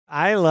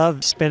I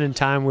love spending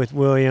time with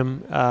William.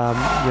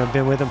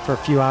 Been with him for a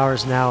few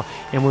hours now,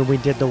 and when we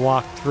did the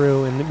walk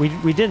through, and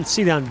we didn't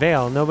see the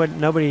unveil.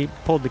 Nobody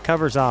pulled the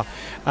covers off,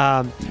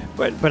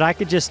 but I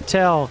could just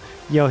tell.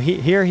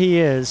 Here he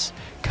is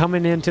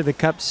coming into the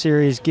Cup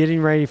Series,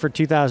 getting ready for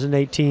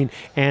 2018,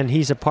 and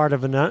he's a part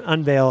of an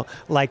unveil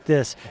like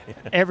this.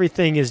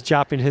 Everything is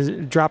dropping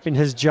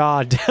his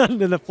jaw down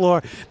to the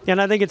floor,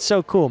 and I think it's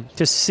so cool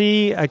to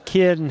see a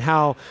kid and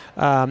how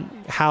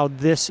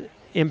this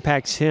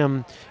impacts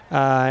him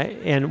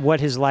and what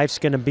his life's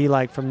going to be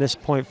like from this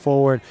point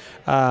forward.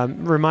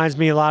 Reminds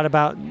me a lot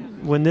about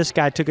when this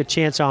guy took a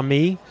chance on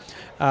me.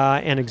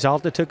 And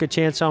Exalta took a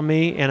chance on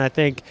me, and I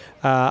think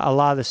a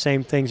lot of the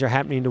same things are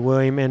happening to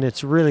William, and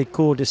it's really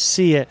cool to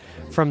see it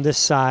from this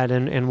side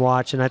and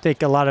watch, and I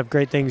think a lot of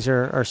great things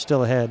are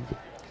still ahead.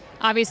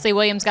 Obviously,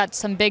 William's got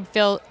some big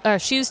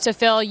shoes to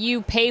fill.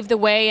 You paved the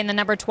way in the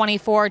number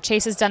 24.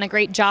 Chase has done a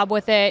great job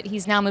with it.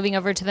 He's now moving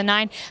over to the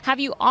 9. Have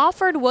you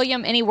offered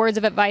William any words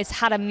of advice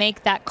how to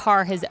make that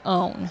car his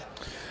own?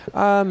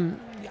 I'm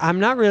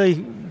not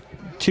really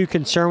too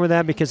concerned with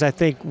that because I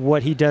think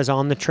what he does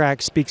on the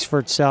track speaks for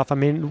itself. I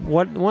mean,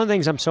 one of the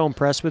things I'm so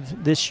impressed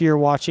with this year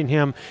watching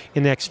him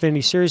in the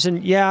Xfinity Series,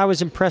 and yeah, I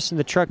was impressed in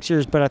the Truck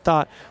Series, but I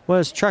thought, well,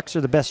 his trucks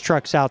are the best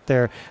trucks out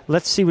there.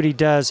 Let's see what he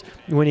does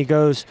when he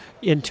goes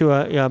into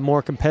a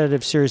more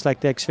competitive series like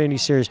the Xfinity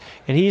Series,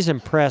 and he's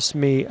impressed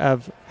me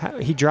of how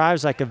he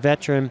drives like a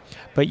veteran,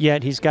 but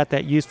yet he's got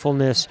that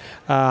youthfulness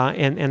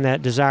and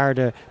that desire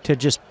to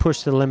just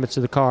push the limits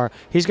of the car.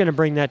 He's going to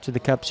bring that to the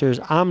Cup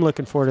Series. I'm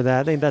looking forward to that.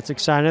 I think that's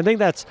exciting. I think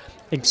that's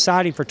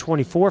exciting for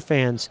 24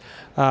 fans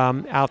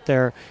out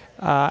there.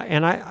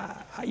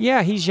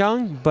 Yeah, he's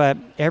young, but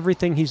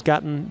everything he's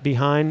gotten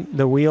behind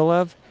the wheel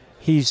of,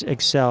 he's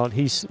excelled.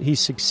 He's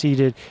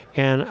succeeded,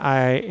 and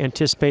I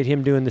anticipate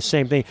him doing the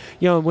same thing.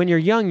 When you're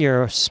young,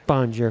 you're a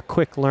sponge. You're a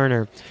quick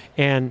learner,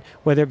 and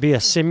whether it be a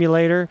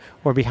simulator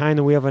or behind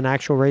the wheel of an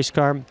actual race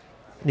car,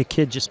 the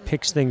kid just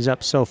picks things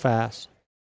up so fast.